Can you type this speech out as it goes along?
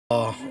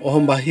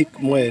অসমবাসীক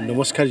মই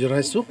নমস্কাৰ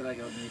জনাইছোঁ।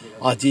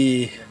 আজি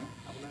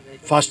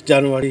 1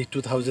 জানুৱাৰী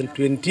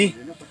 2020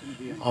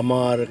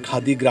 আমাৰ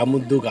খাদী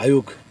গ্ৰামোদ্যোগ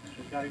আয়োগ,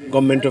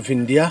 government of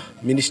India,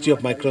 ministry of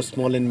micro'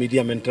 small and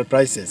medium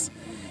enterprises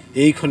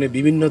এইখনে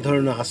বিভিন্ন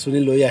ধৰণৰ আঁচনি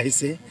লৈ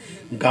আহিছে।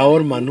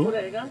 গাঁৱৰ মানুহ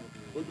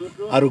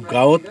আৰু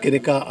গাঁৱত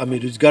কেনেকৈ আমি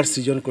ৰোজগাৰ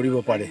সৃজন কৰিব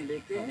পাৰে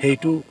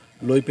সেইটো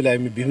লৈ পেলাই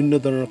আমি বিভিন্ন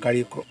ধৰণৰ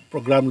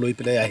প্ৰগ্ৰাম লৈ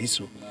পেলাই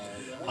আহিছোঁ।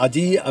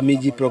 আজি আমি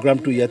যি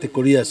প্ৰগ্ৰামটো ইয়াতে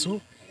কৰি আছোঁ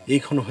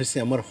এইখন হৈছে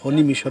আমাৰ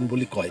হনি মিছন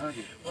বুলি কয়।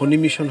 হনি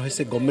মিছন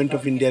হৈছে গভৰ্ণমেণ্ট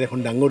অফ ইণ্ডিয়াৰ এখন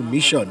ডাঙৰ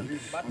মিছন,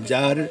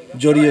 যাৰ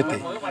জৰিয়তে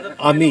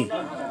আমি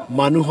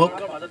মানুহক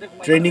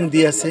ট্ৰেইনিং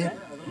দি আছে।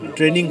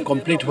 ট্ৰেইনিং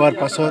কমপ্লিট হোৱাৰ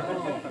পাছত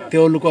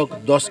তেওঁলোকক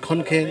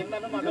 10খনকৈ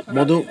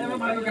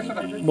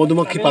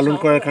মধুমক্ষী পালন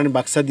কৰাৰ কাৰণে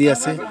বাক্সা দি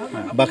আছে।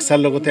 বাক্সাৰ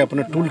লগতে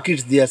আপোনাৰ টুল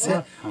কিটছ দি আছে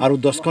আৰু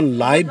 10খন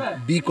লাইভ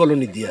বি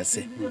কলনি দি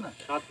আছে।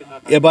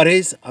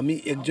 এভাৰেজ আমি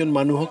একজন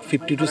মানুহক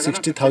 50,000 to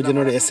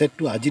 60,000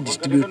 এছেটটো আজি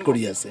ডিষ্ট্ৰিবিউট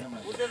কৰি আছে।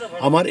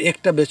 আমাৰ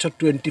একটা বেচত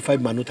 25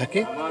 মানুহ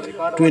থাকে।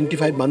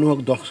 25 মানুহক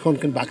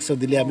 10খনকৈ বাক্সা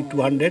দিলে আমি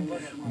 200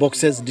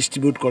 বক্সেছ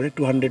ডিষ্ট্ৰিবিউট কৰে।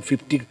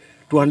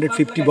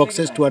 250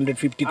 বক্সেছ,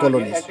 250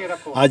 কলনিজ।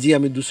 আজি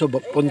আমি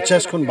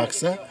 250খন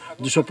বাক্সা,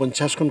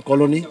 250খন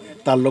কলনি,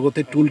 তাৰ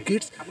লগতে টুল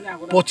কিটছ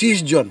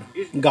 25জন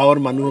গাঁৱৰ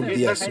মানুহক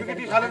দি আছোঁ।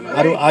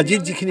 আৰু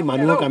আজিৰ যিখিনি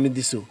মানুহক আমি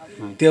দিছোঁ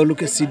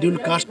তেওঁলোকে শিডিউল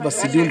কাষ্ট বা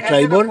শিডিউল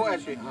ট্ৰাইবৰ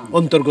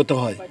অন্তৰ্গত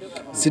হয়।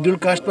 শিডিউল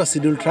কাষ্ট বা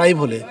শিডিউল ট্ৰাইব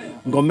হ'লে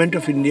গভৰ্ণমেণ্ট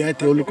অফ ইণ্ডিয়াই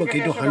তেওঁলোকক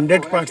এইটো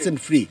 100%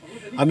 ফ্ৰী।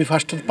 আমি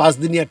ফাৰ্ষ্টত 5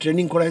 দিনীয়া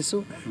ট্ৰেইনিং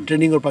কৰাইছোঁ।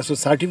 ট্ৰেইনিঙৰ পাছত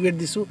চাৰ্টিফিকেট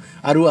দিছোঁ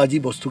আৰু আজি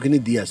বস্তুখিনি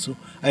দি আছোঁ।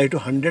 আৰু এইটো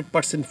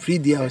 100% ফ্ৰী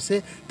দিয়া হৈছে,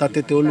 তাতে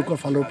তেওঁলোকৰ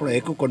ফালৰ পৰা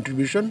একো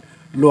কণ্ট্ৰিবিউশ্যন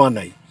লোৱা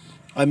নাই।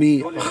 আমি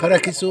আশা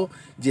ৰাখিছোঁ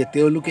যে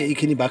তেওঁলোকে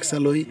এইখিনি বাক্সা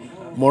লৈ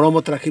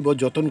মৰমত ৰাখিব,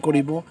 যতন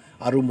কৰিব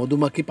আৰু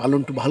মধুমাখি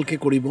পালনটো ভালকৈ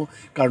কৰিব।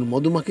 কাৰণ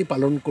মধুমাখি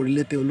পালন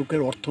কৰিলে তেওঁলোকৰ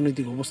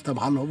অৰ্থনৈতিক অৱস্থা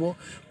ভাল হ'ব,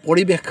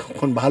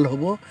 পৰিৱেশখন ভাল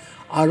হ'ব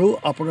আৰু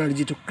আপোনাৰ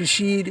যিটো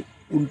কৃষিৰ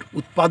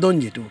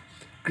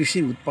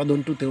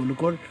উৎপাদনটো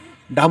তেওঁলোকৰ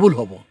ডাবল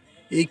হ'ব।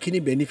 এইখিনি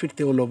বেনিফিট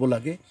তেওঁ ল'ব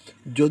লাগে।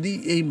 যদি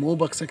এই মৌ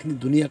বাক্সাখিনি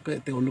ধুনীয়াকৈ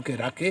তেওঁলোকে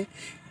ৰাখে,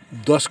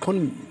 10খন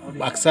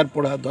বাক্সাৰ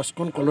পৰা,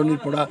 10খন কলনিৰ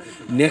পৰা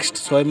নেক্সট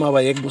 6 মাহ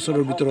বা 1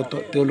 বছৰৰ ভিতৰত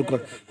তেওঁলোকৰ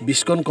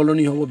 20খন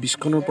কলনি হ'ব।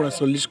 20খনৰ পৰা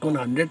 40খন,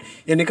 100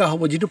 এনেকুৱা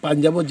হ'ব। যিটো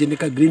পাঞ্জাৱত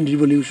যেনেকুৱা গ্ৰীণ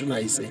ৰিভলিউশ্যন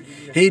আহিছে,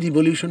 সেই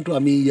ৰিভলিউশ্যনটো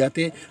আমি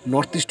ইয়াতে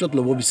নৰ্থ ইষ্টত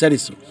ল'ব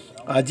বিচাৰিছোঁ।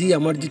 আজি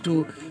আমাৰ যিটো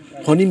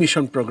হনি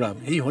মিছন প্ৰগ্ৰাম,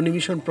 সেই হনি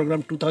মিছন প্ৰগ্ৰাম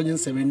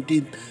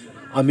 2017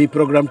 আমি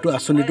প্ৰগ্ৰামটো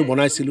আঁচনিটো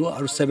বনাইছিলোঁ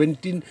আৰু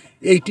 17,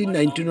 18,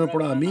 19ৰ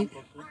পৰা আমি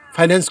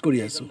ফাইনেন্স কৰি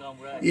আছোঁ।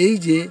 এই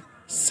যে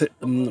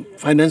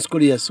ফাইনেন্স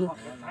কৰি আছোঁ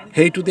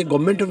সেইটোতে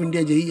গভৰ্ণমেণ্ট অফ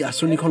ইণ্ডিয়া যে এই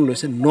আঁচনিখন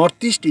লৈছে, নৰ্থ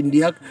ইষ্ট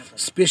ইণ্ডিয়াক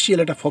স্পেচিয়েল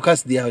এটা ফ'কাছ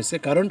দিয়া হৈছে।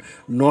 কাৰণ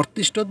নৰ্থ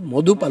ইষ্টত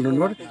মধু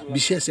পালনৰ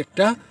বিশেষ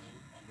একটা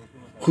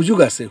সুযোগ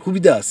আছে,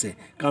 সুবিধা আছে।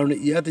 কাৰণ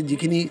ইয়াতে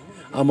যিখিনি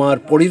আমাৰ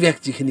পৰিৱেশ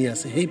যিখিনি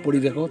আছে, সেই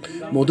পৰিৱেশত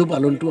মধু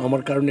পালনটো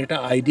আমাৰ কাৰণে এটা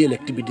আইডিয়েল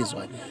এক্টিভিটিছ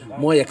হয়।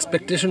 মই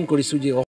এক্সপেক্টেশ্যন কৰিছোঁ যে